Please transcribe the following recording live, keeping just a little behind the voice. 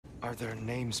Are there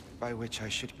names by which I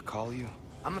should call you?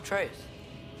 I'm Atreus.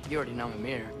 You already know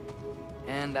Mimir.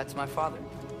 And that's my father,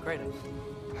 Kratos.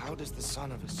 How does the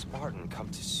son of a Spartan come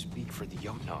to speak for the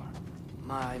Jotnar?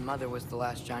 My mother was the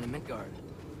last giant in Midgard.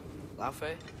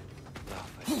 Laufey?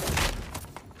 I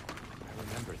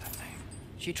remember that name.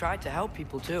 She tried to help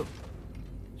people too.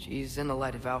 She's in the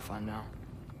light of Alfheim now.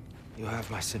 You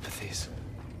have my sympathies.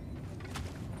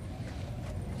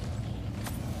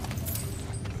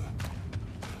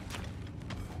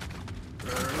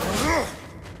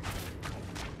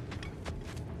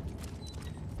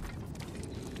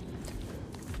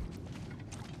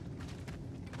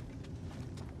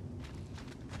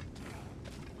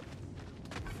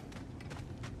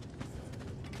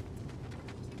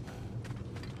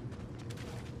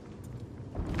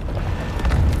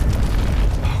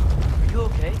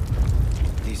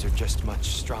 These are just much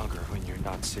stronger when you're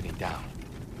not sitting down.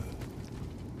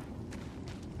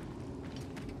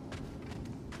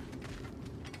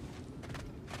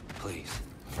 Please,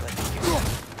 let me use it.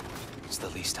 It's the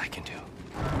least I can do.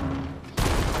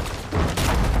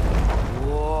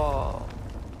 Whoa.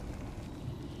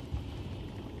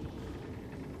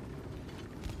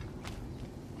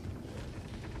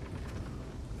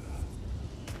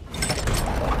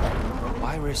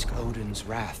 Why risk Odin's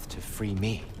wrath to free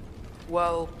me?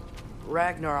 Well,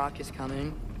 Ragnarok is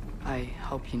coming. I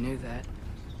hope you knew that.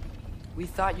 We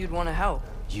thought you'd want to help.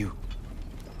 You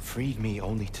freed me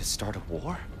only to start a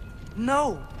war?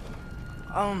 No!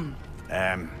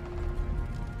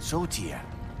 So Tyr,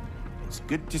 it's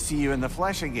good to see you in the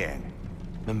flesh again.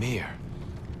 Mimir,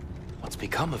 what's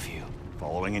become of you?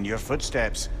 Following in your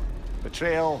footsteps.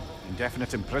 Betrayal,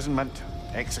 indefinite imprisonment,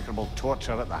 execrable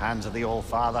torture at the hands of the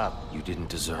All-Father. You didn't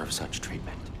deserve such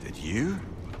treatment. Did you?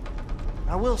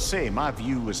 I will say, my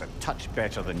view was a touch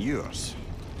better than yours.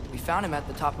 We found him at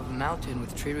the top of a mountain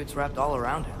with tree roots wrapped all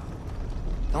around him.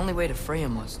 The only way to free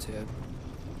him was to...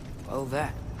 well,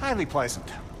 that. Highly pleasant,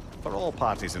 for all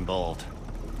parties involved.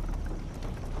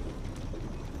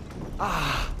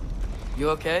 Ah! You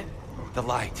okay? The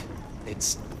light.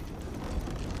 It's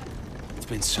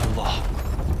been so long.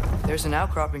 There's an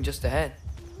outcropping just ahead.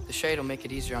 The shade will make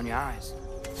it easier on your eyes.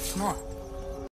 Come on.